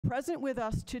Present with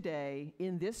us today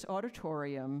in this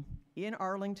auditorium in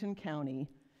Arlington County,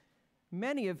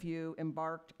 many of you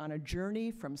embarked on a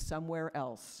journey from somewhere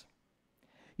else.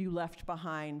 You left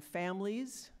behind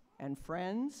families and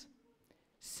friends,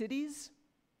 cities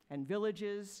and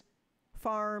villages,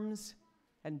 farms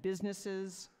and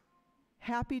businesses,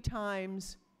 happy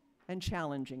times and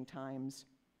challenging times,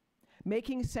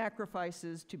 making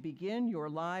sacrifices to begin your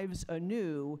lives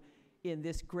anew in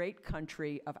this great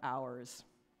country of ours.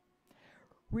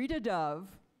 Rita Dove,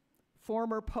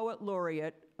 former Poet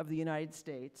Laureate of the United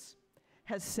States,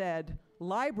 has said,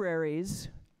 "Libraries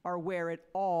are where it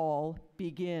all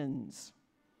begins."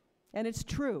 And it's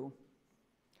true.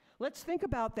 Let's think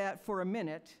about that for a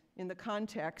minute in the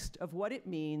context of what it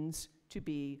means to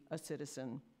be a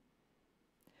citizen.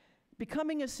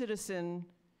 Becoming a citizen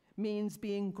means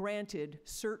being granted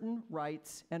certain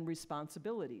rights and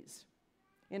responsibilities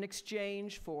in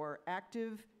exchange for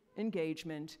active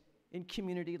engagement in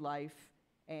community life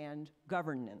and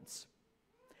governance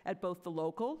at both the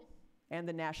local and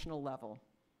the national level.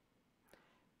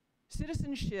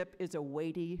 Citizenship is a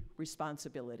weighty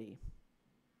responsibility,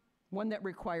 one that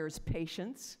requires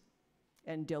patience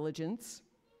and diligence.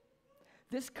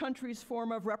 This country's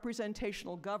form of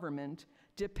representational government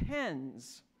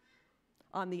depends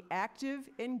on the active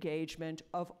engagement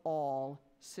of all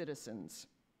citizens.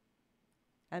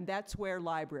 And that's where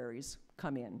libraries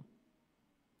come in.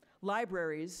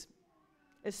 Libraries,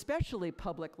 especially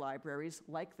public libraries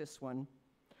like this one,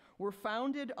 were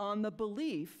founded on the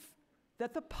belief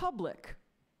that the public,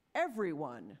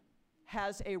 everyone,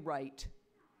 has a right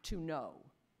to know,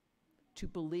 to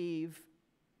believe,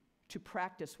 to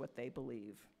practice what they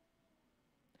believe.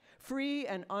 Free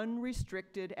and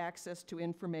unrestricted access to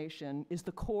information is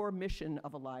the core mission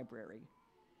of a library,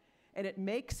 and it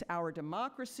makes our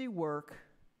democracy work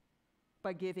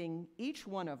by giving each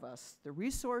one of us the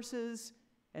resources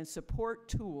and support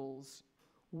tools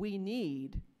we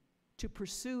need to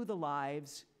pursue the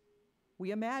lives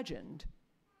we imagined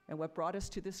and what brought us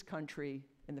to this country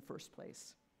in the first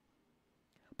place.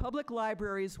 Public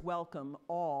libraries welcome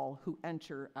all who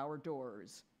enter our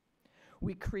doors.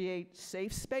 We create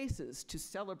safe spaces to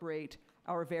celebrate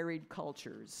our varied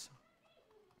cultures.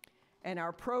 And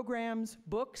our programs,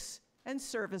 books, and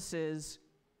services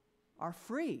are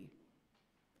free.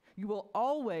 You will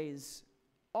always,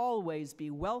 always be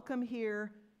welcome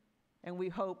here, and we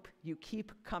hope you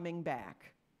keep coming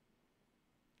back.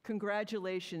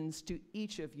 Congratulations to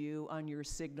each of you on your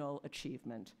signal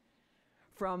achievement.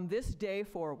 From this day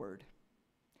forward,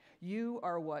 you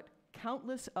are what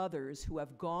countless others who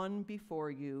have gone before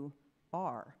you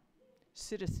are,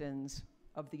 citizens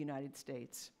of the United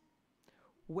States.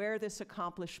 Wear this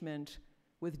accomplishment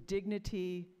with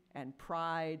dignity and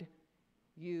pride.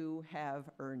 You have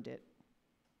earned it.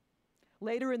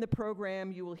 Later in the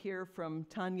program, you will hear from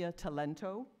Tanya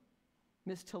Talento.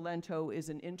 Ms. Talento is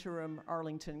an interim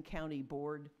Arlington County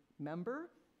Board member.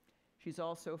 She's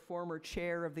also former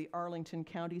chair of the Arlington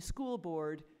County School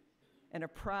Board and a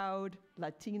proud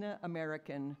Latina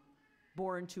American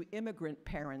born to immigrant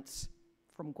parents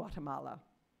from Guatemala.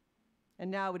 And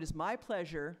now it is my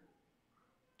pleasure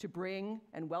to bring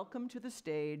and welcome to the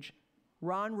stage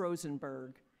Ron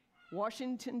Rosenberg,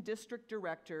 Washington District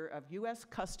Director of U.S.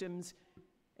 Customs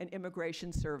and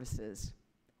Immigration Services.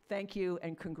 Thank you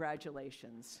and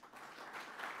congratulations.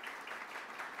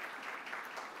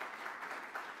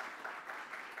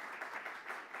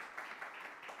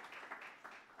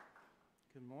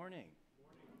 Good morning.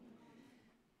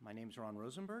 My name is Ron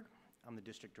Rosenberg. I'm the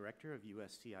District Director of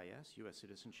USCIS, U.S.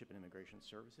 Citizenship and Immigration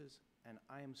Services, and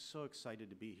I am so excited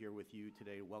to be here with you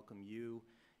today to welcome you,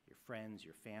 your friends,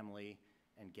 your family,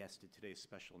 and guests to today's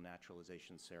special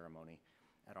naturalization ceremony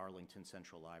at Arlington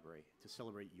Central Library to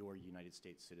celebrate your United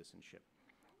States citizenship.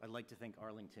 I'd like to thank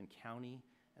Arlington County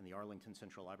and the Arlington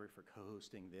Central Library for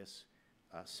co-hosting this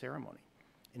ceremony.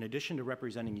 In addition to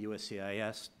representing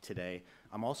USCIS today,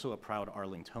 I'm also a proud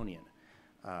Arlingtonian.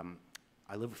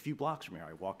 I live a few blocks from here.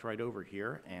 I walked right over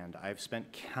here, and I've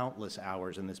spent countless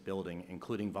hours in this building,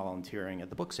 including volunteering at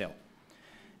the book sale.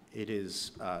 It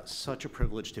is such a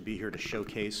privilege to be here to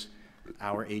showcase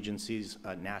our agency's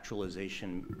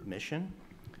naturalization mission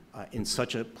in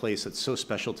such a place that's so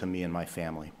special to me and my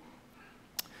family.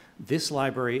 This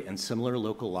library and similar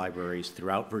local libraries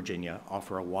throughout Virginia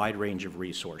offer a wide range of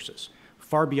resources,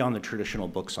 far beyond the traditional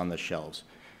books on the shelves.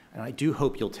 And I do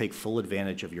hope you'll take full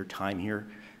advantage of your time here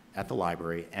at the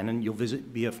library, and then you'll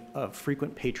be a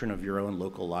frequent patron of your own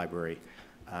local library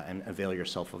and avail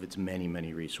yourself of its many,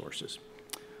 many resources.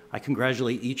 I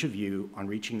congratulate each of you on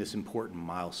reaching this important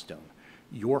milestone.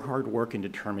 Your hard work and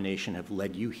determination have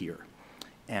led you here,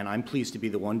 and I'm pleased to be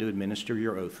the one to administer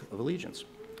your oath of allegiance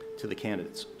to the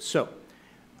candidates. So,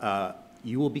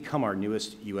 you will become our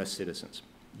newest U.S. citizens.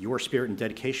 Your spirit and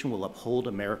dedication will uphold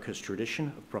America's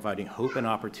tradition of providing hope and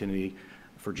opportunity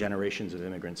for generations of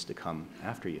immigrants to come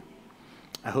after you.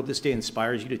 I hope this day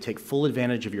inspires you to take full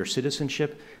advantage of your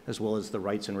citizenship as well as the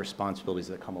rights and responsibilities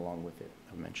that come along with it,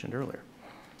 I mentioned earlier.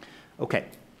 Okay,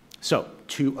 so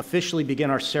to officially begin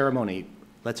our ceremony,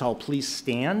 let's all please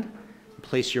stand,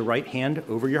 place your right hand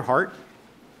over your heart,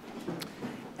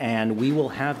 and we will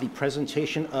have the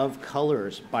presentation of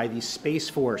colors by the Space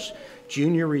Force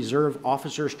Junior Reserve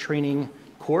Officers Training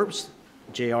Corps,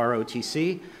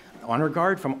 JROTC, Honor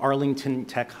Guard from Arlington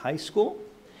Tech High School.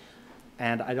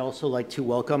 And I'd also like to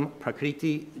welcome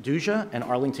Prakriti Duja, an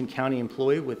Arlington County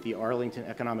employee with the Arlington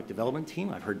Economic Development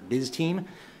Team, I've heard Biz Team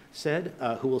said,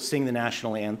 who will sing the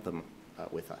national anthem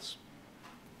with us.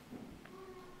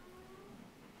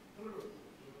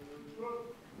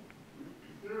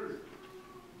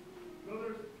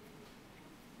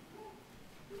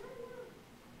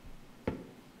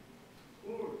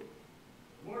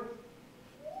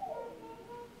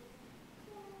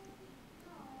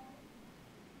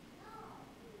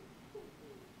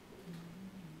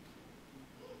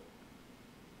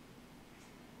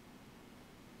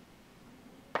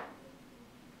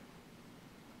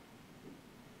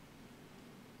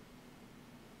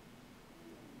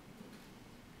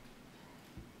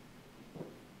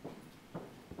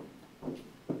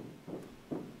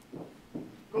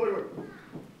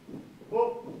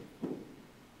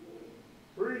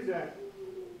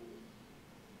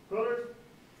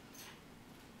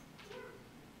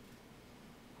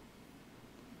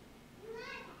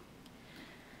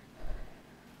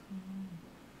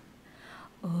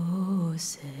 Oh,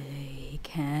 say,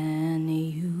 can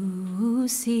you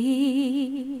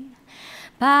see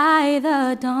by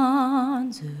the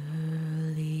dawn's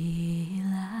early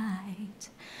light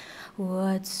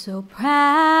what so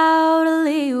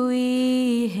proudly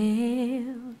we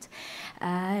hailed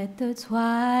at the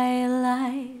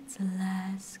twilight's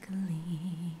last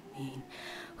gleaming,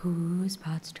 whose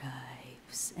broad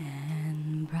stripes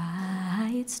and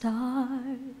bright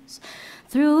stars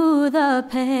through the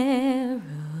perilous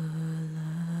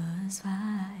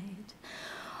fight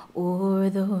o'er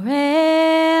the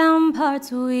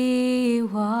ramparts we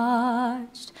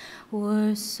watched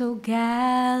were so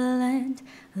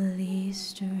gallantly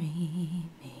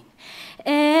streaming,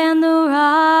 and the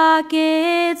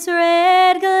rocket's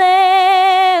red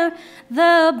glare,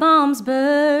 the bombs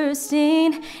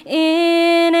bursting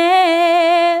in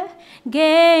air,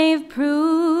 gave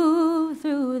proof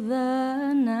through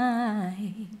the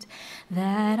night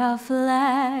that our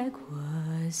flag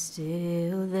was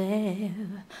still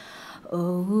there.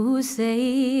 Oh,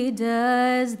 say,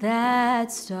 does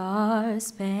that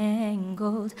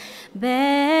star-spangled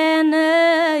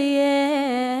banner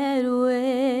yet wave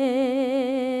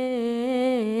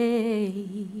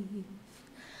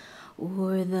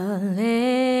o'er the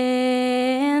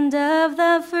land of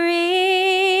the free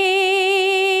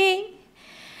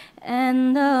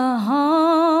and the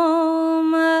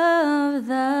home of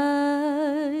the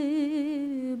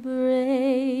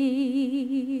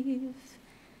brave?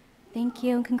 Thank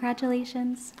you and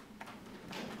congratulations.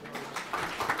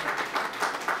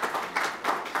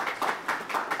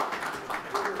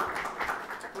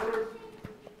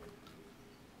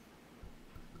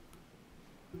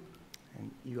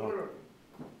 And you all.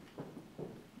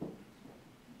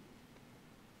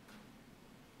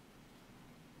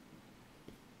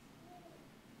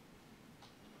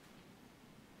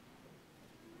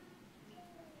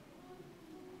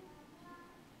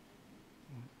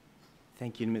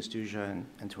 Thank you to Ms. Duja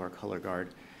and to our color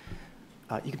guard.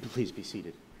 You can please be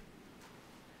seated.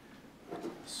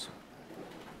 So,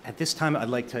 at this time, I'd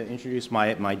like to introduce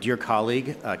my dear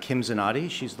colleague, Kim Zanotti.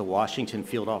 She's the Washington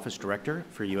Field Office Director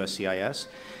for USCIS,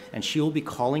 and she will be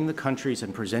calling the countries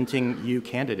and presenting you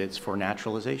candidates for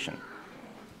naturalization.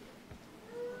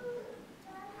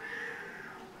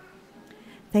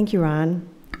 Thank you, Ron.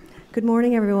 Good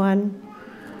morning, everyone. Good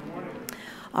morning.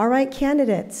 All right,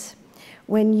 candidates.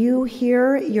 When you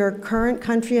hear your current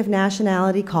country of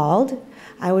nationality called,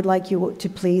 I would like you to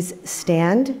please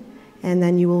stand, and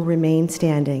then you will remain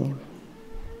standing.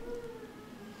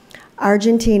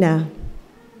 Argentina,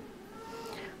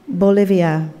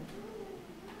 Bolivia,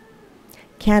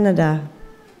 Canada,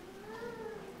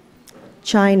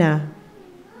 China,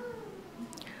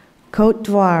 Côte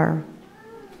d'Ivoire,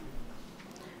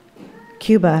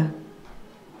 Cuba,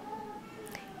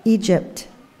 Egypt,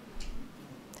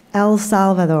 El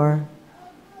Salvador,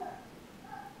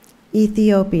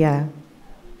 Ethiopia,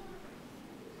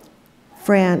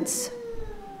 France,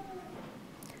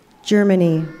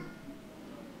 Germany,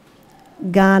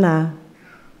 Ghana,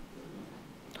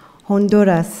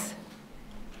 Honduras,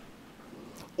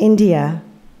 India,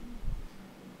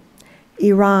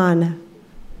 Iran,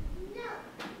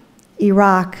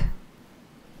 Iraq,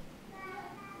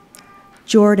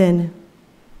 Jordan,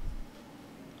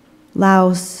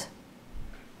 Laos,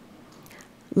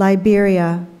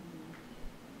 Liberia,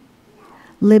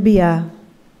 Libya,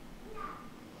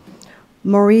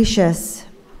 Mauritius,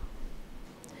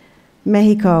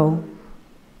 Mexico,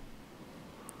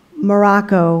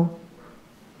 Morocco,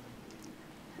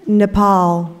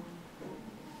 Nepal,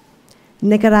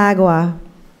 Nicaragua,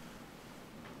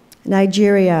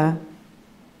 Nigeria,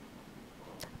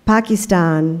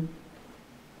 Pakistan,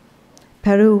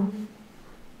 Peru,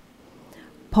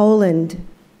 Poland,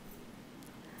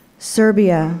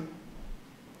 Serbia,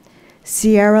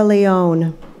 Sierra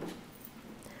Leone,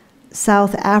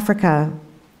 South Africa,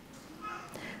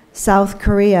 South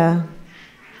Korea,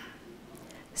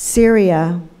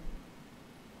 Syria,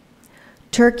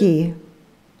 Turkey,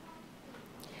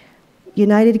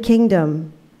 United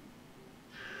Kingdom,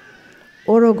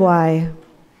 Uruguay,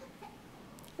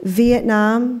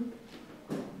 Vietnam,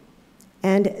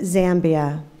 and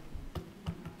Zambia.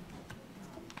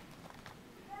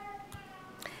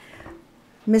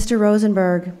 Mr.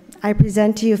 Rosenberg, I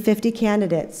present to you 50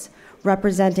 candidates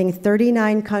representing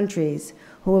 39 countries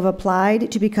who have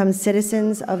applied to become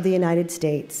citizens of the United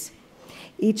States.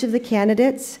 Each of the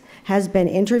candidates has been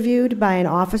interviewed by an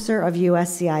officer of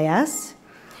USCIS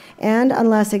and,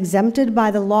 unless exempted by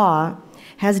the law,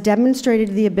 has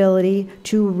demonstrated the ability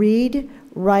to read,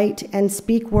 write, and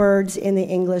speak words in the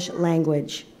English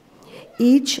language.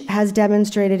 Each has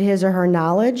demonstrated his or her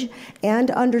knowledge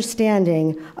and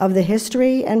understanding of the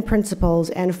history and principles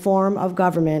and form of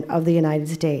government of the United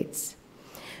States.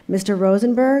 Mr.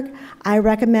 Rosenberg, I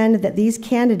recommend that these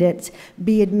candidates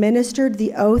be administered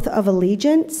the oath of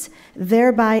allegiance,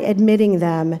 thereby admitting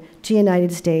them to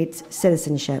United States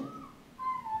citizenship.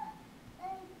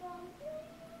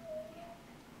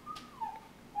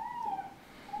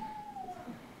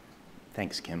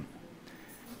 Thanks, Kim.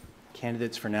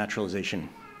 Candidates for naturalization,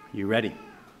 you ready?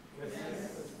 Yes.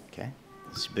 Okay,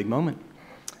 this is a big moment.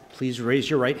 Please raise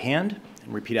your right hand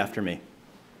and repeat after me.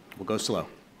 We'll go slow,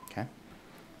 okay?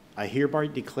 I hereby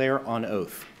declare on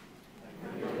oath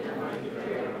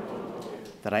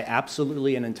that I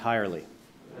absolutely and entirely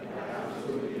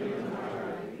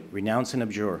renounce and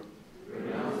abjure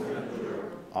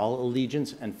all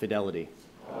allegiance and fidelity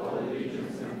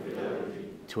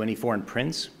to any foreign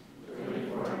prince,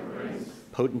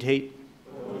 potentate,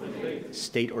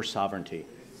 state or sovereignty,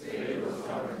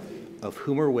 of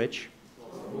whom or which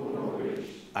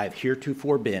I have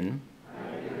heretofore been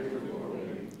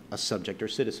a subject or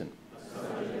citizen,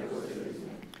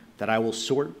 that I will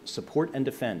support and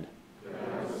defend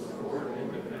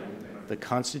the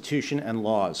Constitution and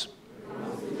laws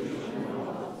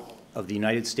of the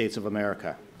United States of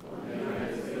America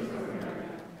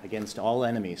against all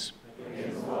enemies,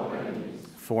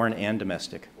 foreign and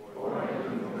domestic,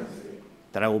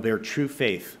 that I will bear true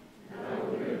faith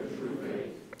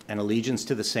and allegiance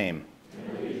to the same,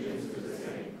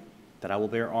 that I will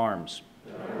bear arms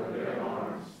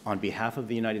on behalf of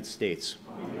the United States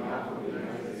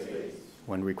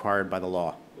when required by the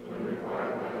law,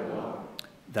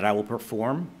 that I will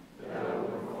perform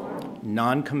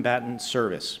non-combatant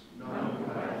service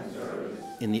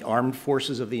in the armed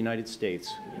forces of the United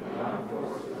States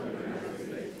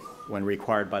when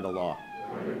required by the law,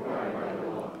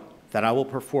 that I will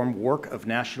perform work of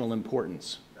national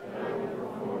importance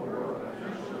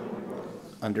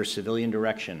under civilian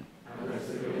direction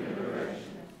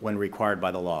when required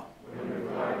by the law,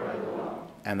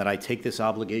 and that I take this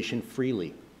obligation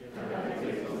freely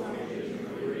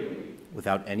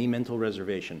without any mental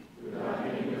reservation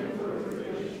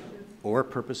or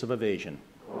purpose of evasion.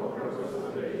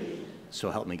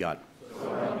 So help me God.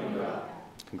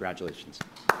 Congratulations.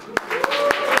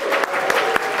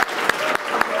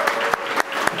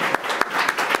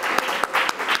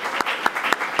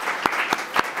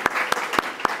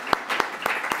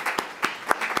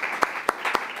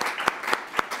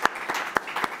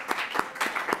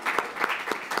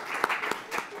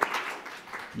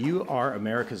 You are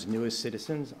America's newest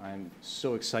citizens. I'm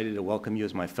so excited to welcome you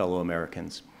as my fellow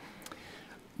Americans.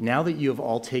 Now that you have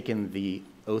all taken the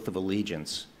oath of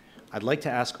allegiance, I'd like to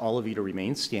ask all of you to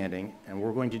remain standing, and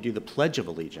we're going to do the Pledge of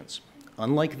Allegiance.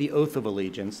 Unlike the oath of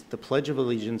allegiance, the Pledge of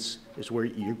Allegiance is where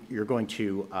you're going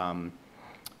to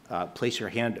place your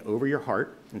hand over your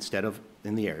heart instead of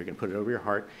in the air. You're going to put it over your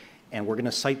heart, and we're going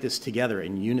to cite this together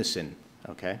in unison,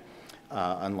 okay?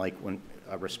 Unlike when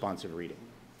a responsive reading,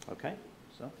 okay?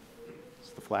 So. It's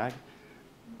the flag.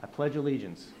 I pledge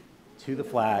allegiance to the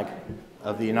flag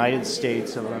of the United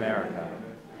States of America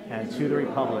and to the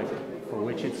republic for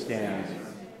which it stands,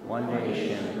 one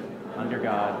nation, under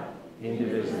God,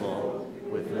 indivisible,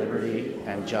 with liberty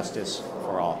and justice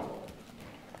for all.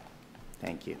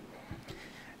 Thank you.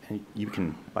 And you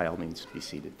can, by all means, be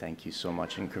seated. Thank you so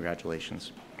much, and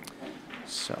congratulations.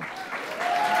 So.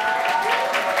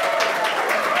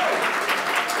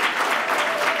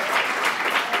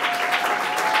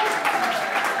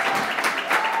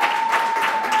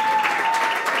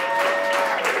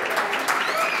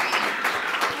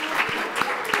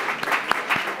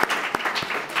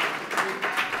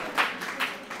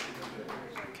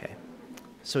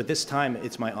 So at this time,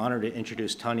 it's my honor to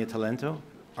introduce Tanya Talento,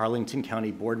 Arlington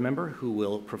County Board Member, who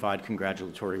will provide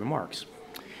congratulatory remarks.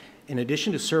 In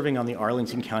addition to serving on the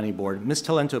Arlington County Board, Ms.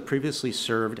 Talento previously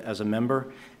served as a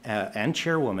member and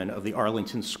chairwoman of the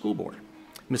Arlington School Board.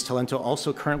 Ms. Talento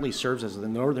also currently serves as the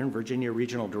Northern Virginia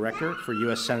Regional Director for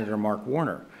U.S. Senator Mark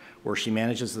Warner, where she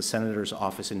manages the Senator's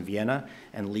office in Vienna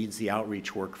and leads the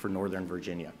outreach work for Northern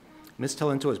Virginia. Ms.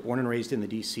 Talento was born and raised in the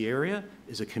D.C. area,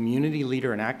 is a community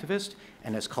leader and activist,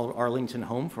 and has called Arlington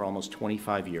home for almost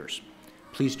 25 years.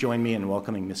 Please join me in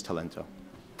welcoming Ms. Talento.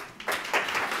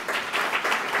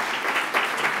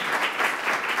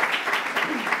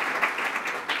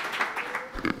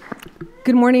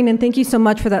 Good morning, and thank you so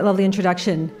much for that lovely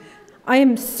introduction. I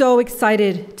am so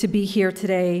excited to be here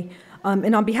today.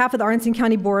 And on behalf of the Arlington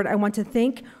County Board, I want to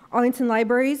thank Arlington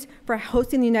Libraries for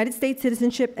hosting the United States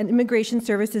Citizenship and Immigration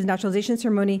Services Naturalization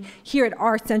Ceremony here at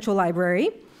our Central Library.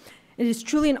 It is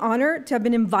truly an honor to have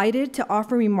been invited to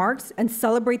offer remarks and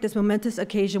celebrate this momentous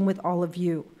occasion with all of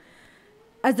you.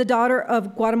 As the daughter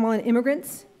of Guatemalan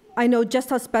immigrants, I know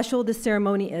just how special this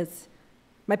ceremony is.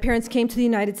 My parents came to the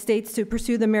United States to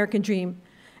pursue the American dream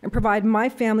and provide my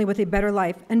family with a better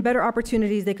life and better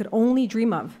opportunities they could only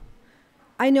dream of.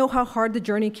 I know how hard the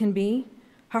journey can be,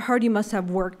 how hard you must have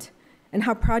worked, and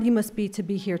how proud you must be to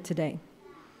be here today.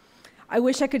 I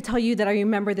wish I could tell you that I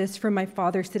remember this from my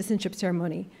father's citizenship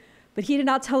ceremony, but he did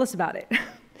not tell us about it.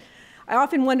 I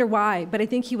often wonder why, but I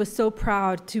think he was so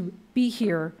proud to be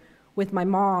here with my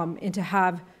mom and to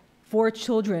have 4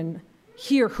 children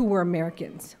here who were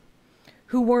Americans,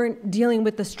 who weren't dealing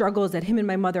with the struggles that him and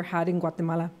my mother had in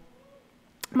Guatemala.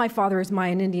 My father is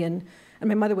Mayan Indian, and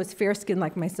my mother was fair-skinned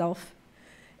like myself.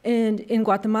 And in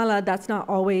Guatemala, that's not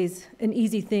always an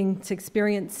easy thing to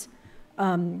experience.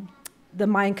 The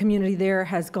Mayan community there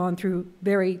has gone through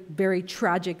very, very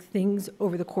tragic things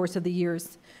over the course of the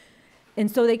years. And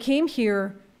so they came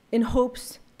here in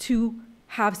hopes to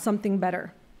have something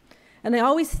better. And I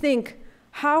always think,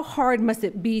 how hard must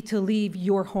it be to leave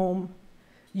your home,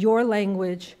 your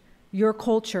language, your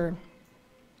culture,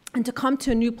 and to come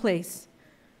to a new place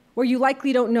where you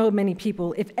likely don't know many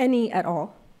people, if any at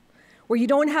all, where you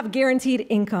don't have guaranteed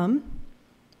income,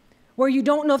 where you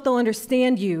don't know if they'll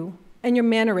understand you and your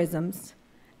mannerisms,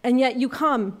 and yet you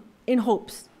come in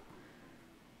hopes.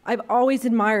 I've always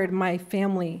admired my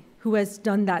family who has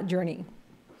done that journey.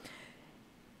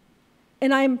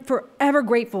 And I'm forever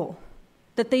grateful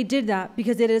that they did that,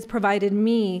 because it has provided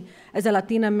me as a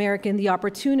Latina American the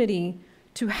opportunity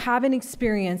to have an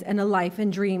experience and a life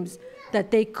and dreams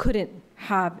that they couldn't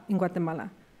have in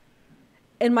Guatemala.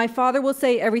 And my father will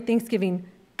say every Thanksgiving,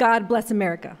 God bless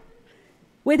America.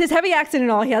 With his heavy accent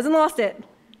and all, he hasn't lost it.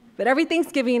 But every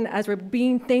Thanksgiving, as we're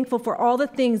being thankful for all the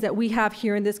things that we have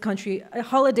here in this country, a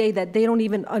holiday that they don't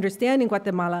even understand in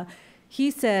Guatemala,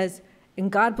 he says,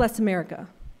 and God bless America.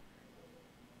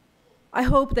 I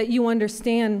hope that you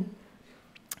understand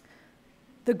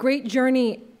the great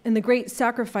journey and the great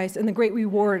sacrifice and the great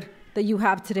reward that you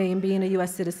have today in being a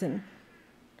U.S. citizen.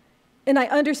 And I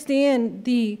understand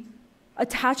the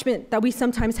attachment that we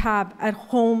sometimes have at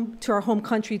home, to our home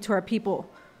country, to our people.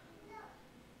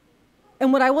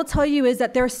 And what I will tell you is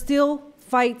that there are still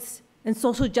fights and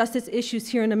social justice issues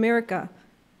here in America,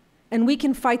 and we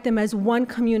can fight them as one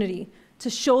community to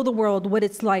show the world what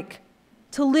it's like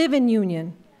to live in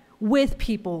union with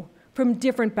people from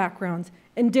different backgrounds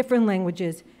and different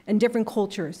languages and different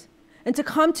cultures, and to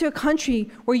come to a country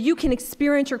where you can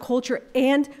experience your culture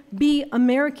and be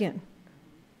American.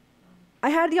 I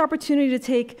had the opportunity to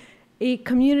take a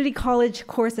community college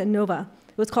course at Nova.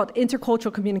 It was called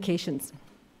Intercultural Communications.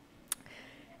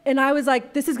 And I was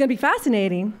like, this is gonna be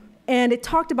fascinating. And it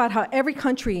talked about how every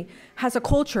country has a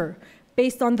culture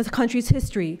based on the country's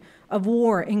history of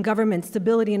war and government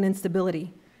stability and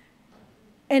instability.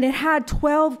 And it had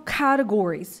 12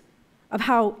 categories of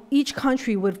how each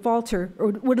country would falter or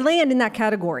would land in that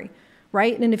category,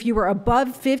 right? And if you were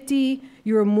above 50,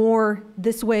 you were more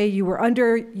this way, you were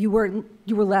under, you were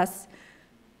less.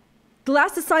 The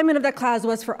last assignment of that class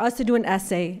was for us to do an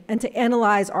essay and to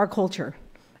analyze our culture.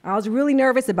 I was really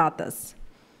nervous about this.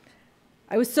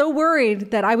 I was so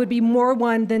worried that I would be more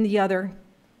one than the other,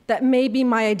 that maybe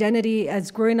my identity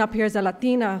as growing up here as a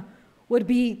Latina would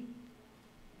be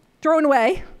thrown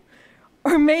away,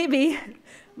 or maybe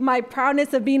my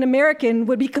proudness of being American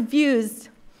would be confused.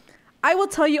 I will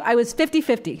tell you, I was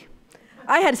 50-50.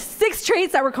 I had 6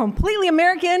 traits that were completely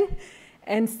American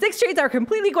and 6 traits that were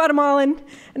completely Guatemalan,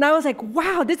 and I was like,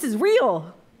 wow, this is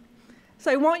real.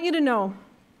 So I want you to know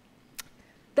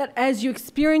that as you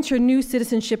experience your new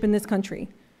citizenship in this country,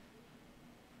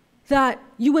 that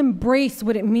you embrace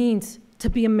what it means to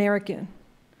be American,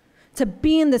 to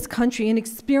be in this country and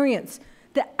experience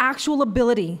the actual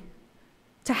ability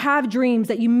to have dreams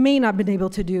that you may not have been able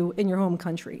to do in your home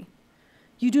country.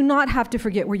 You do not have to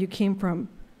forget where you came from,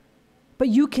 but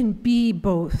you can be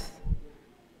both.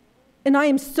 And I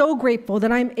am so grateful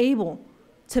that I'm able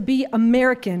to be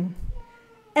American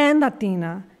and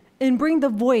Latina and bring the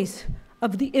voice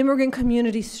of the immigrant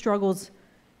community's struggles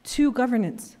to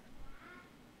governance.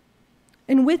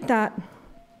 And with that,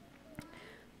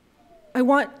 I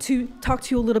want to talk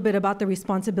to you a little bit about the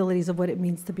responsibilities of what it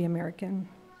means to be American.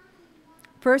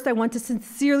 First, I want to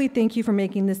sincerely thank you for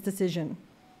making this decision.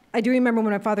 I do remember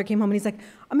when my father came home and he's like,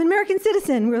 I'm an American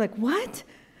citizen. We were like, what?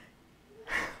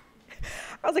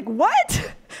 I was like,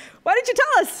 what? Why didn't you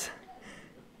tell us?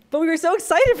 But we were so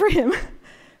excited for him.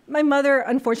 My mother,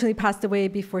 unfortunately, passed away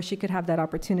before she could have that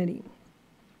opportunity.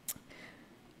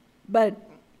 But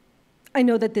I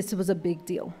know that this was a big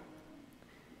deal.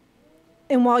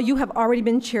 And while you have already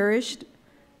been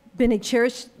a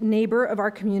cherished neighbor of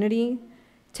our community,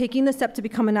 taking the step to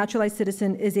become a naturalized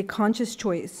citizen is a conscious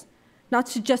choice, not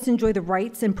to just enjoy the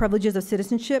rights and privileges of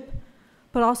citizenship,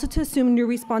 but also to assume new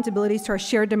responsibilities to our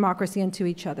shared democracy and to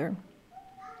each other.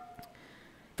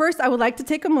 First, I would like to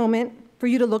take a moment for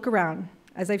you to look around.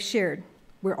 As I've shared,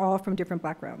 we're all from different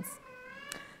backgrounds.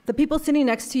 The people sitting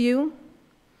next to you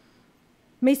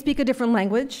may speak a different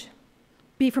language,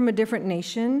 be from a different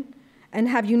nation, and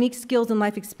have unique skills and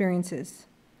life experiences.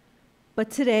 But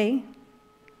today,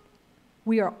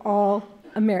 we are all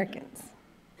Americans,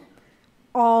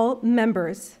 all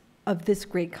members of this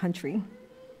great country.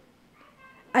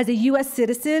 As a US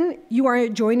citizen, you are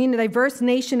joining a diverse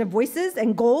nation of voices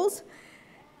and goals,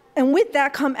 and with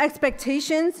that come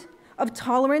expectations of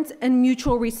tolerance and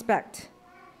mutual respect.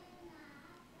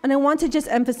 And I want to just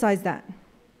emphasize that.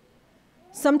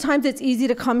 Sometimes it's easy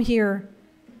to come here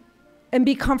and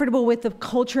be comfortable with the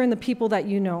culture and the people that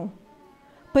you know.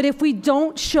 But if we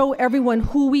don't show everyone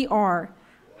who we are,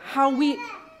 how we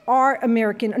are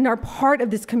American and are part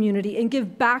of this community and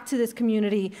give back to this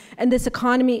community and this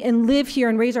economy and live here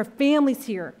and raise our families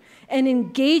here and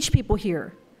engage people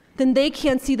here, then they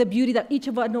can't see the beauty that each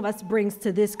one of us brings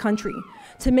to this country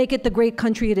to make it the great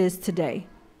country it is today.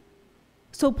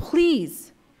 So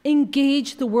please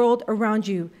engage the world around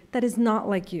you that is not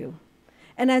like you.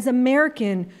 And as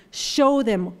American, show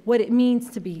them what it means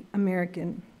to be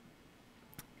American.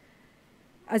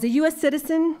 As a US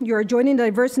citizen, you are joining a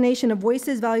diverse nation of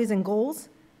voices, values, and goals.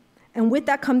 And with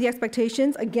that come the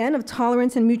expectations, again, of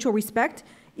tolerance and mutual respect,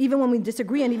 even when we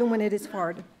disagree and even when it is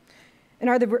hard. And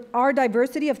our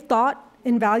diversity of thought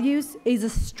and values is a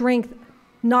strength,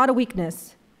 not a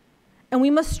weakness. And we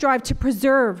must strive to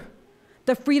preserve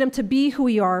the freedom to be who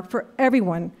we are for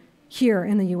everyone here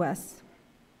in the US.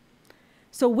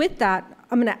 So with that,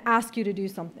 I'm gonna ask you to do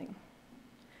something.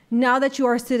 Now that you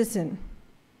are a citizen,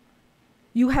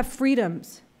 you have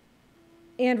freedoms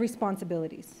and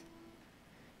responsibilities.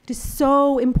 It is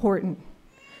so important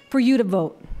for you to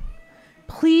vote.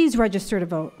 Please register to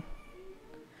vote.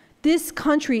 This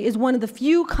country is one of the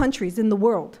few countries in the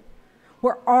world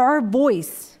where our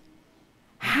voice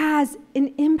has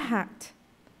an impact.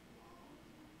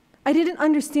 I didn't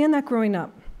understand that growing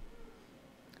up.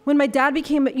 When my dad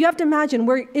became, you have to imagine,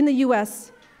 we're in the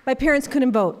US, my parents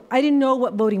couldn't vote. I didn't know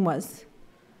what voting was.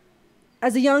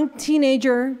 As a young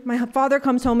teenager, my father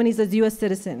comes home and he's a US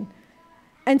citizen.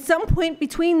 And some point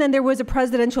between then, there was a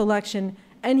presidential election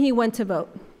and he went to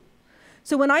vote.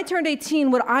 So when I turned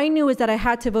 18, what I knew is that I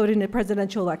had to vote in a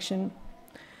presidential election.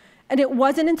 And it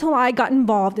wasn't until I got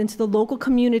involved into the local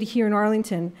community here in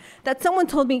Arlington that someone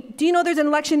told me, do you know there's an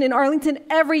election in Arlington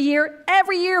every year?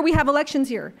 Every year we have elections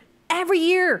here, every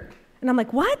year. And I'm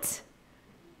like, what?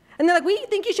 And they're like, we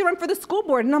think you should run for the school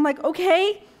board. And I'm like,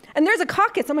 okay. And there's a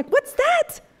caucus. I'm like, what's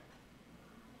that?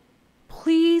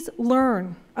 Please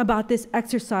learn about this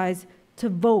exercise to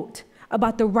vote,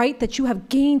 about the right that you have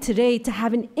gained today to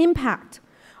have an impact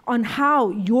on how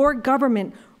your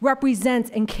government represents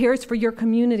and cares for your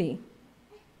community.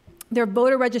 There are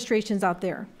voter registrations out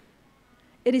there.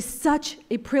 It is such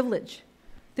a privilege.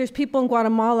 There's people in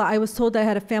Guatemala, I was told I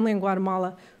had a family in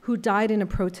Guatemala who died in a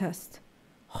protest,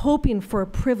 hoping for a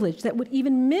privilege that would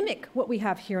even mimic what we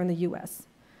have here in the US.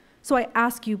 So I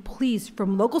ask you, please,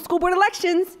 from local school board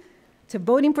elections to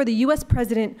voting for the US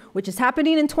president, which is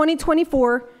happening in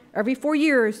 2024, every 4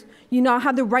 years, you now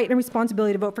have the right and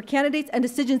responsibility to vote for candidates and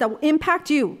decisions that will impact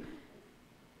you,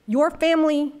 your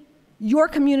family, your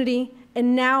community,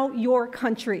 and now your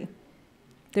country.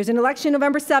 There's an election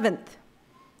November 7th.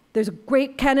 There's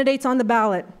great candidates on the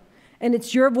ballot, and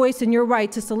it's your voice and your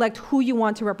right to select who you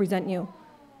want to represent you.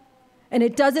 And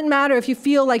it doesn't matter if you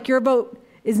feel like your vote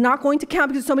is not going to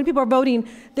count because so many people are voting.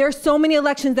 There are so many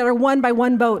elections that are won by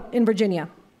one vote in Virginia.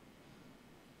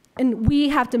 And we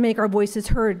have to make our voices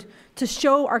heard to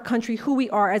show our country who we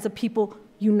are as a people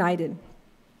united.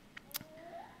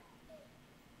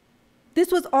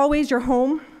 This was always your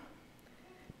home,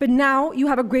 but now you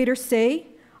have a greater say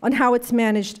on how it's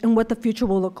managed and what the future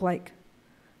will look like.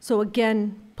 So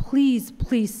again, please,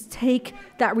 please take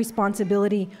that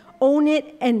responsibility, own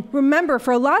it, and remember,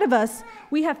 for a lot of us,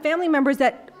 we have family members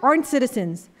that aren't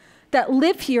citizens, that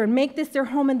live here and make this their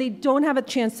home and they don't have a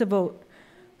chance to vote.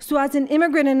 So as an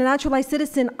immigrant and a naturalized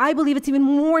citizen, I believe it's even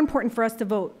more important for us to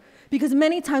vote because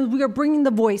many times we are bringing the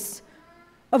voice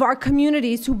of our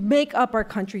communities who make up our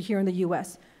country here in the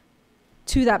US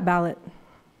to that ballot.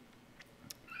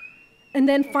 And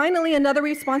then finally, another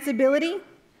responsibility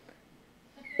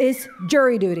is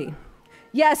jury duty.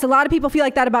 Yes, a lot of people feel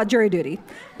like that about jury duty,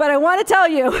 but I want to tell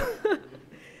you,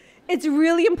 it's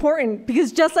really important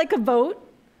because just like a vote,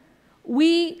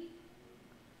 we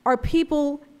are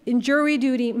people in jury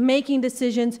duty making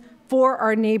decisions for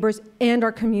our neighbors and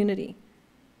our community.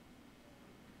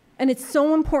 And it's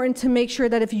so important to make sure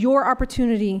that if your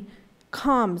opportunity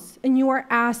comes and you are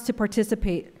asked to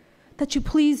participate, that you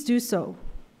please do so.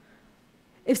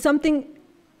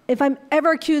 If I'm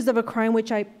ever accused of a crime,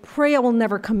 which I pray I will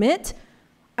never commit,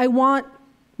 I want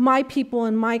my people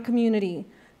in my community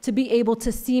to be able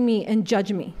to see me and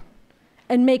judge me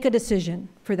and make a decision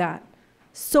for that.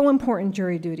 So important,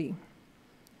 jury duty.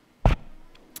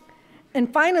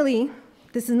 And finally,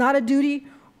 this is not a duty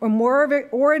or more of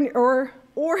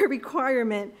a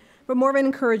requirement, but more of an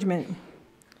encouragement.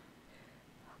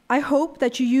 I hope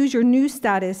that you use your new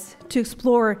status to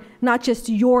explore not just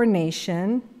your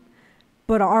nation,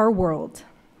 but our world.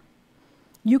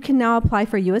 You can now apply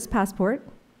for a US passport,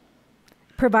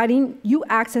 providing you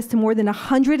access to more than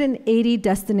 180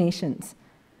 destinations.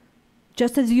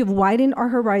 Just as you have widened our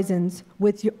horizons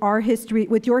with your history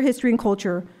and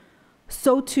culture,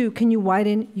 so too can you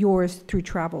widen yours through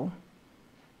travel.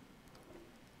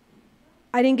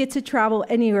 I didn't get to travel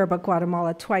anywhere but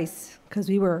Guatemala twice because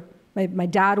my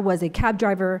dad was a cab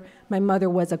driver, my mother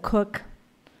was a cook.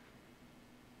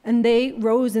 And they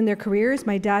rose in their careers.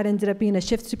 My dad ended up being a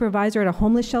shift supervisor at a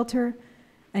homeless shelter,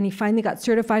 and he finally got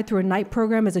certified through a night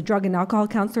program as a drug and alcohol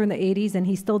counselor in the 80s, and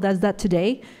he still does that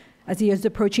today as he is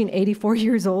approaching 84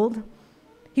 years old.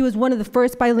 He was one of the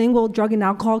first bilingual drug and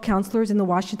alcohol counselors in the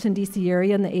Washington, D.C.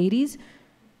 area in the 80s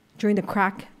during the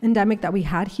crack endemic that we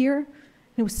had here.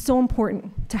 And it was so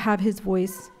important to have his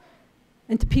voice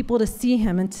and to people to see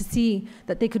him and to see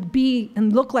that they could be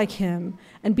and look like him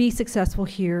and be successful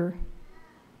here.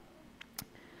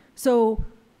 So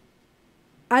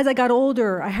as I got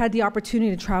older, I had the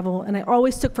opportunity to travel, and I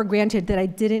always took for granted that I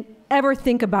didn't ever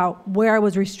think about where I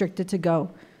was restricted to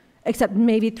go, except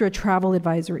maybe through a travel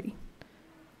advisory.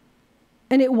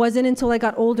 And it wasn't until I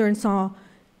got older and saw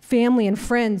family and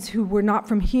friends who were not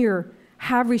from here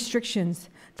have restrictions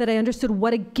that I understood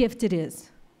what a gift it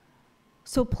is.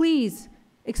 So please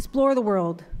explore the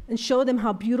world and show them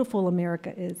how beautiful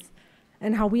America is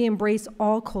and how we embrace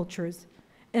all cultures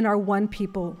and are one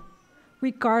people,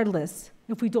 regardless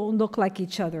if we don't look like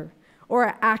each other, or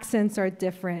our accents are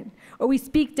different, or we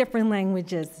speak different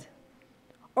languages,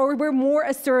 or we're more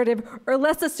assertive or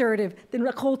less assertive than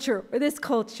a culture or this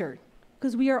culture,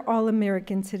 because we are all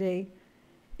American today.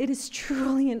 It is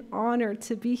truly an honor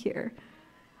to be here.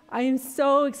 I am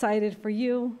so excited for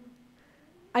you.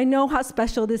 I know how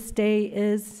special this day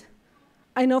is.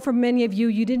 I know for many of you,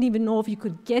 you didn't even know if you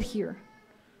could get here.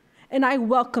 And I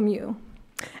welcome you.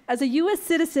 As a US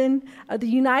citizen of the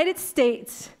United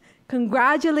States,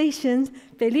 congratulations,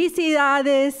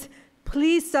 felicidades,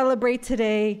 please celebrate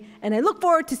today, and I look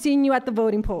forward to seeing you at the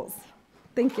voting polls.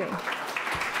 Thank you.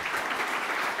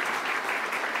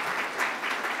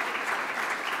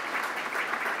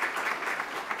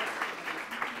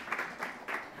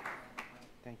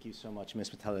 Thank you so much,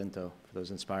 Ms. Talento, for those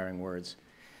inspiring words.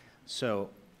 So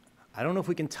I don't know if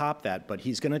we can top that, but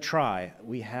he's going to try.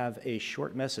 We have a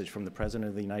short message from the President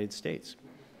of the United States.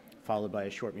 followed by a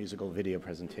short musical video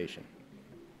presentation.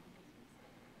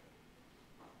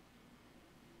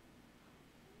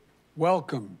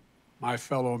 Welcome, my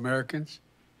fellow Americans.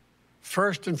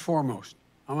 First and foremost,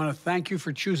 I want to thank you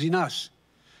for choosing us,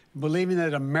 believing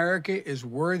that America is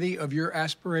worthy of your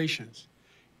aspirations.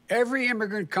 Every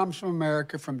immigrant comes from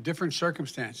America from different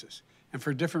circumstances and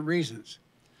for different reasons,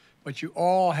 but you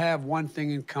all have one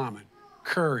thing in common: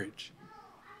 courage.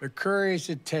 The courage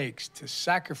it takes to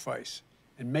sacrifice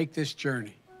and make this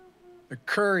journey. The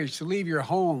courage to leave your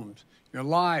homes, your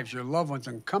lives, your loved ones,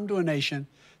 and come to a nation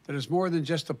that is more than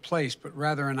just a place, but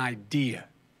rather an idea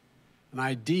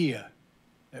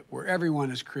that where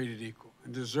everyone is created equal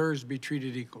and deserves to be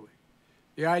treated equally.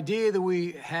 The idea that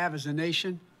we have as a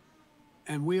nation,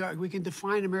 and we can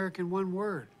define America in one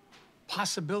word: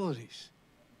 possibilities.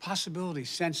 Possibilities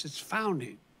since its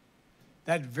founding.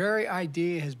 That very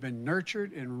idea has been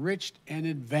nurtured, enriched, and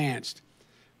advanced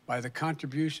by the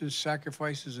contributions,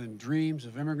 sacrifices, and dreams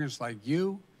of immigrants like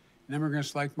you and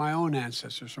immigrants like my own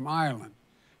ancestors from Ireland,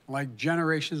 like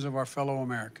generations of our fellow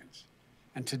Americans.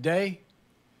 And today,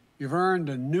 you've earned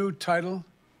a new title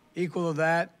equal to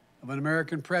that of an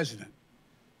American president,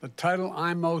 the title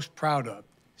I'm most proud of: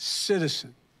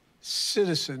 citizen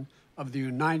of the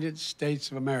United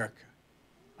States of America.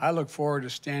 I look forward to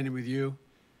standing with you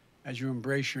as you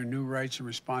embrace your new rights and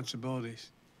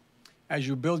responsibilities, as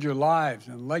you build your lives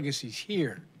and legacies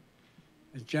here,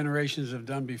 as generations have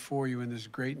done before you in this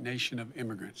great nation of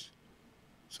immigrants.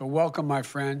 So welcome, my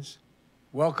friends.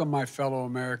 Welcome, my fellow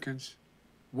Americans.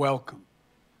 Welcome.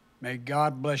 May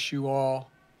God bless you all,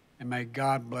 and may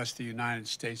God bless the United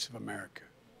States of America.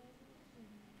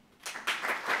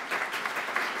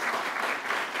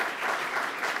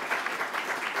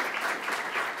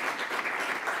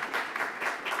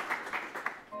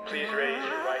 Please raise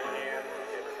your right hand.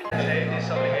 Say this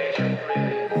obligation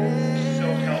freely. So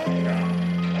help me God.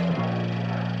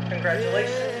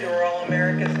 Congratulations, you are all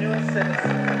America's newest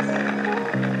citizens.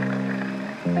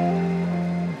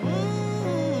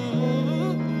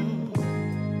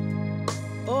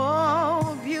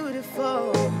 Oh,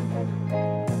 beautiful,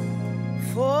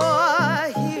 for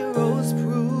heroes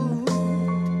proved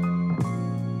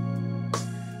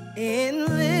in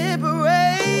liberating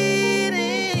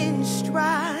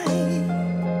strife,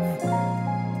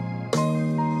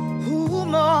 who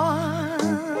more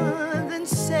than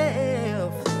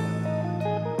self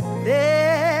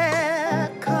their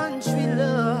country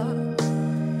love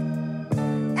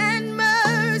and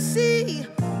mercy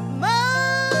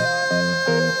more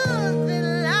than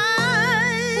life.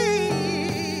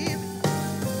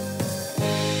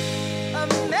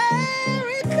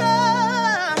 America,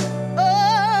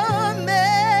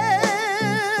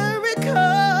 America,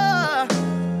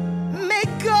 may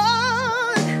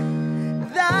God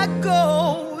thy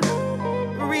gold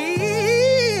refine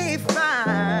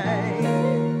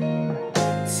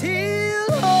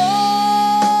till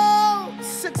all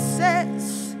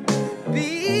success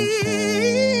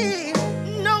be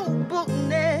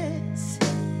nobleness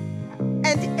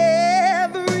and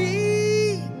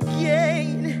every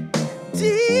gain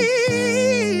divine.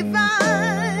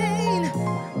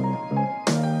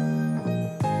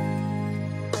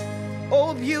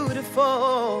 Oh,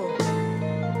 beautiful,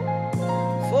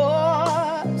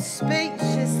 for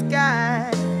spacious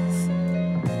skies,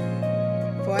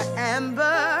 for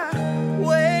amber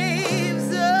waves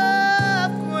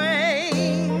of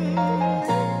grain,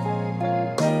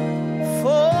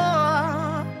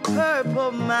 for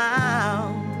purple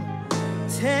mountains,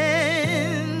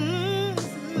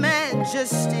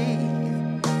 majesty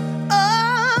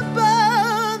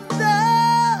above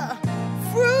the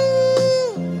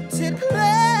fruited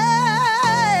plains.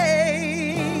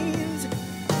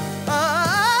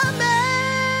 America,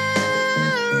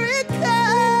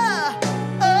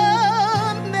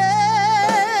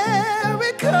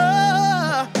 America,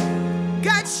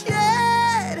 God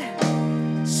shed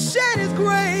his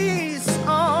grace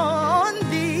on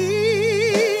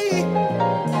thee.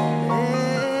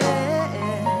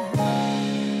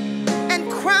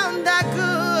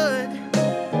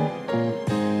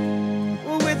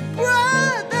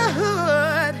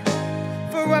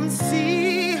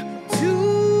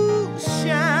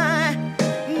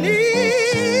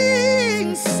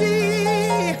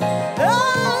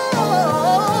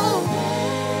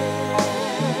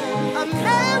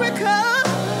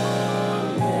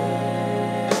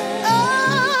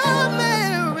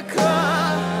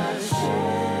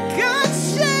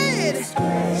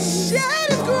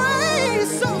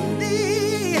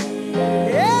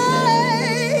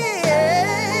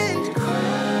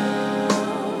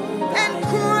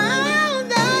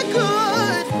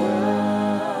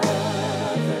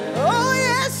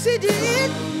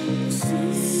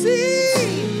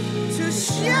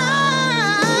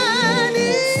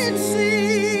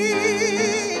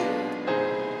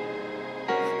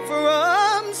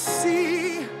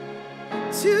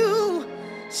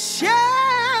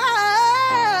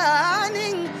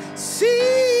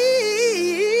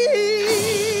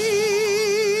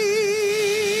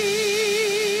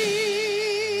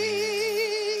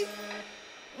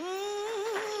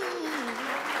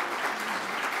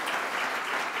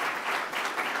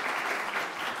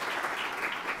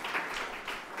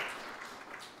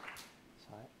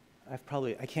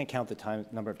 I can't count the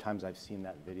number of times I've seen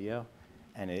that video,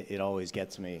 and it always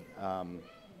gets me.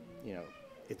 You know,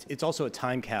 it's also a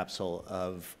time capsule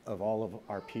of all of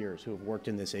our peers who have worked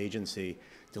in this agency,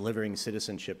 delivering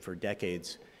citizenship for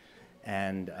decades,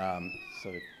 and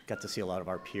so got to see a lot of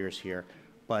our peers here.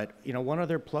 But you know, one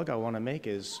other plug I want to make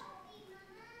is,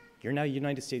 you're now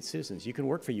United States citizens. You can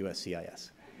work for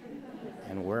USCIS,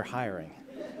 and we're hiring.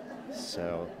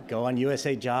 So go on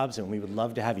USA Jobs, and we would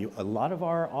love to have you. A lot of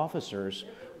our officers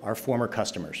are former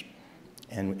customers,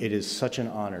 and it is such an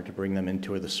honor to bring them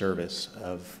into the service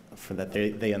for that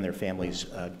they and their families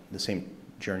the same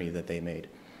journey that they made.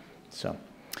 So,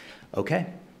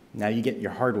 okay, now you get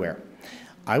your hardware.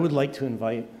 I would like to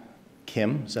invite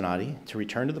Kim Zanotti to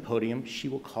return to the podium. She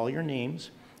will call your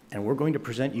names, and we're going to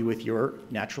present you with your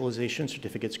naturalization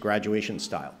certificates graduation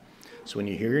style. So when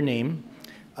you hear your name,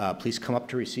 please come up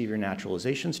to receive your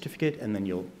naturalization certificate, and then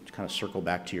you'll kind of circle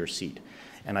back to your seat.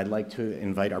 And I'd like to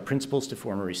invite our principals to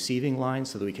form a receiving line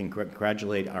so that we can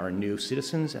congratulate our new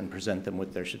citizens and present them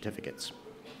with their certificates.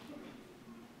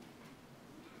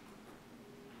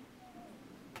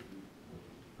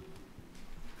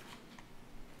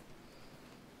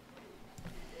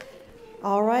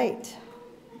 All right,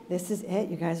 this is it.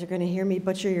 You guys are going to hear me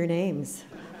butcher your names.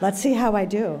 Let's see how I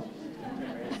do.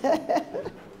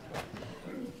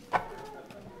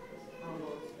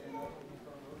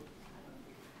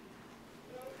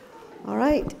 All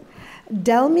right,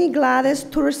 Delmi Gladys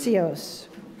Turcios.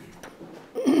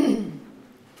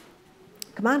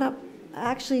 Come on up.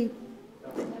 Actually,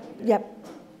 yep.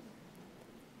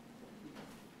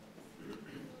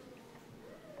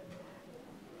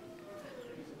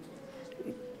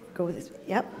 Go with this.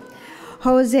 Yep.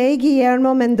 Jose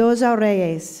Guillermo Mendoza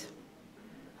Reyes.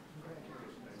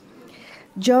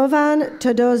 Jovan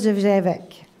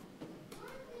Todosievich.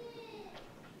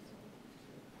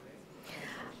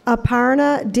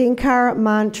 Aparna Dinkar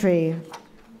Mantri.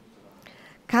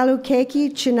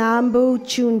 Kalukeki Chinambu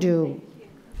Chundu.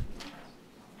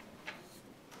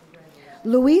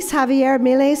 Luis Javier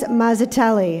Miles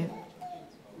Mazzatelli.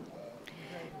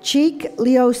 Cheek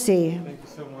Liosi. Thank you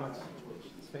so much.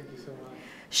 Thank you so much.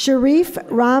 Sharif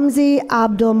Ramzi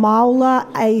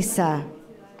Abdulmaula Aisa.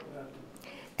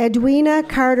 Edwina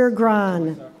Carter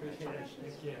Gran.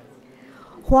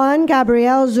 Juan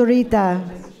Gabriel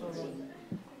Zurita.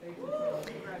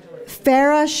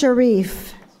 Farah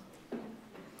Sharif.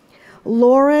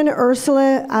 Lauren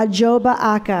Ursula Ajoba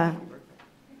Aka.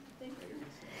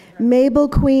 Mabel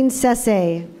Queen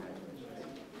Sese.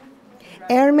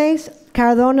 Hermes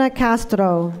Cardona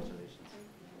Castro.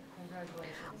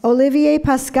 Olivier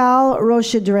Pascal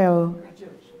Rochedreu.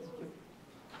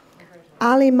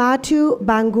 Alimatu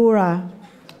Bangura.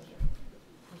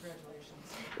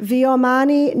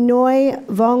 Viomani Noi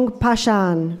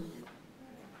Vongpashan.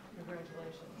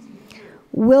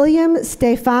 William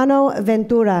Stefano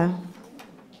Ventura.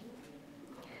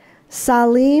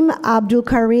 Salim Abdul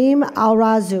Karim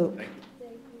Alrazu.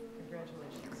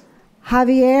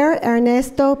 Javier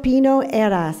Ernesto Pino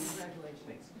Eras.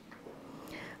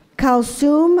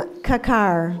 Kalsum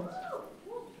Kakar.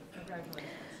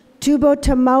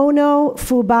 Tubotamono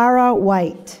Fubara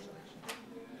White.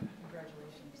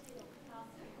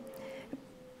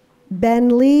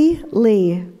 Ben Lee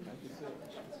Lee.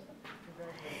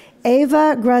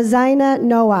 Ava Grazina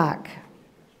Nowak.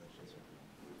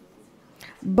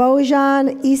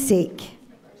 Bojan Isik.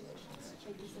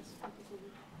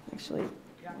 Actually,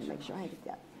 make sure I get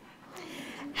that.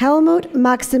 Helmut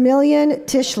Maximilian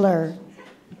Tischler.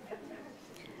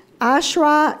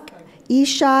 Ashraq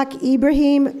Ishak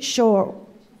Ibrahim Shor.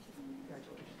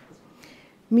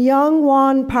 Myung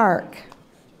Won Park.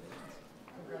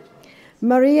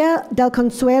 Maria del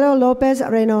Consuelo Lopez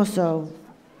Reynoso.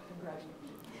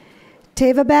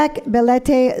 Tevabek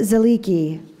Belete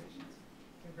Zaliki.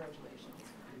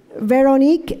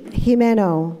 Veronique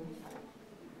Jimeno.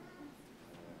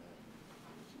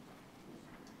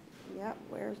 Yep,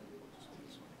 where's,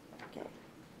 okay.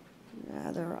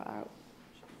 Yeah, they're out.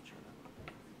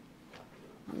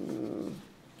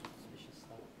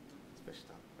 Let's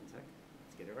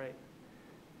get it right.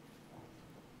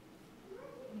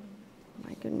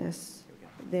 My goodness.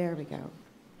 There we go.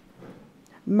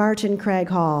 Martin Craig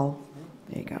Hall.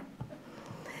 There you go.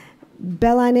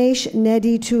 Belanesh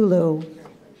Nedi Tulu.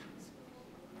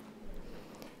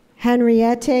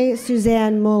 Henriette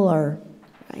Suzanne Muller.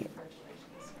 Right.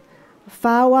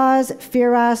 Fawaz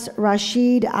Firas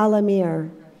Rashid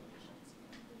Alamir.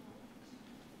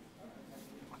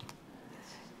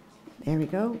 There we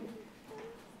go.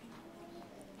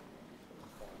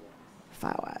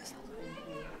 Fawaz.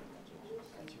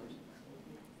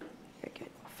 Very good.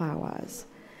 Fawaz.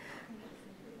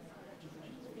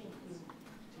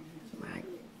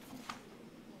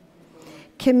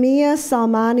 Kimia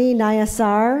Salmani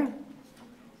Nayasar,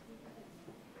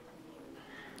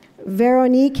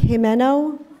 Veronique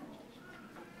Jimeno.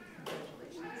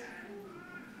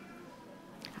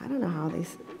 I don't know how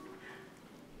these,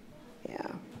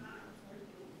 yeah.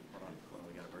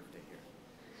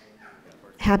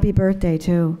 Happy birthday,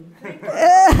 too.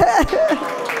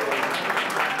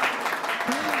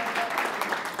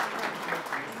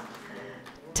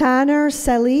 Tanner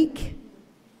Salik.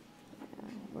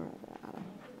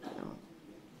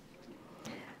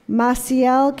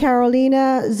 Maciel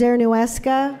Carolina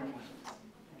Zernuesca.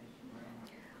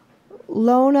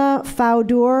 Lona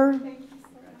Faudur.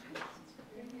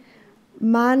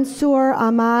 Mansour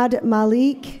Ahmad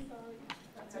Malik.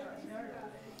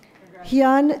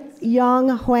 Hyun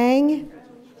Young Huang.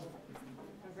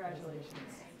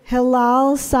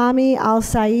 Hilal Sami Al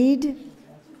Said.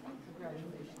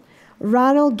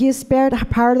 Ronald Gisbert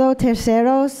Pardo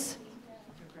Terceros.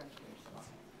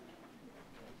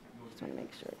 Just want to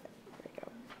make sure. There we go.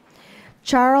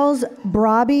 Charles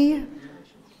Brabi.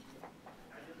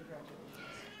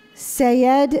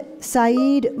 Sayed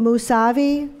Saeed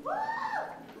Musavi.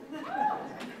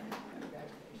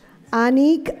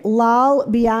 Anik Lal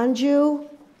Bianju.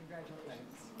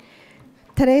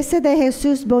 Teresa de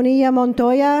Jesus Bonilla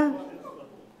Montoya.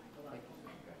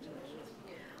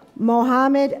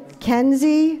 Mohammed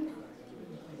Kenzie.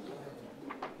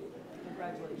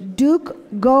 Duke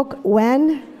Gok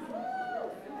Wen.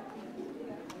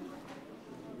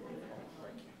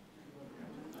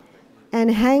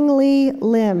 And Hang Lee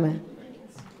Lim.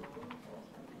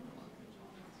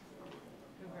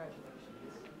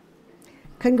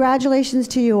 Congratulations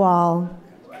to you all.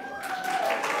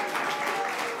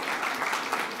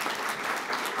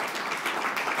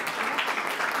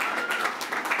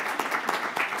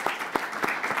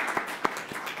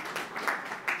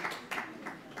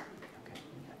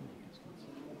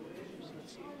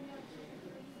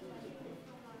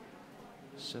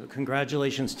 So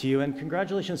congratulations to you, and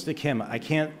congratulations to Kim. I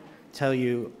can't tell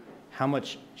you how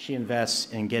much she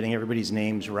invests in getting everybody's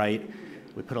names right.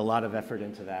 We put a lot of effort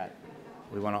into that.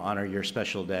 We want to honor your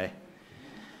special day.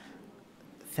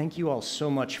 Thank you all so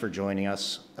much for joining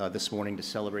us this morning to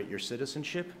celebrate your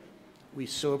citizenship. We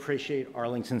so appreciate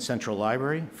Arlington Central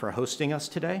Library for hosting us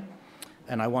today.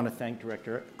 And I want to thank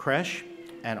Director Kresh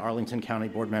and Arlington County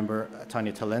Board Member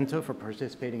Tanya Talento for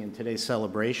participating in today's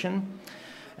celebration.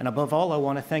 And above all, I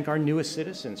want to thank our newest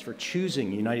citizens for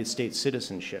choosing United States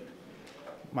citizenship.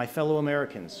 My fellow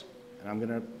Americans, and I'm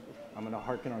going to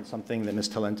harken on something that Ms.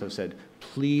 Talento said.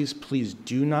 Please, please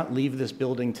do not leave this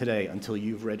building today until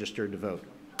you've registered to vote.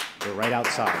 We're right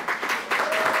outside.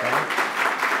 Okay?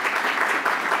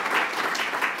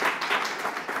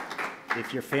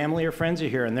 If your family or friends are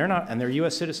here and they're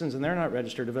U.S. citizens and they're not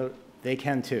registered to vote, they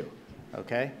can too.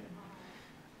 Okay?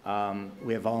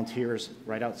 We have volunteers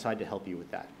right outside to help you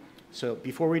with that. So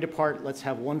before we depart, let's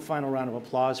have one final round of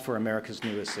applause for America's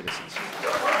newest citizens.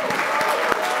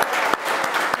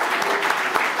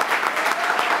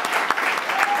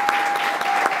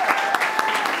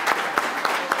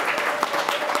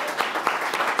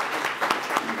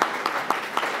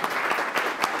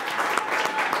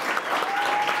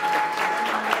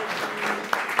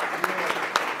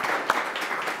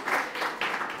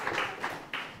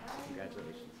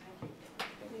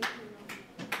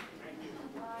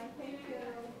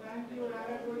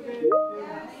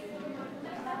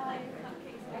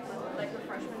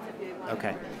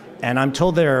 Okay. And I'm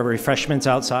told there are refreshments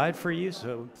outside for you,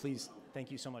 so please, thank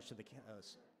you so much to the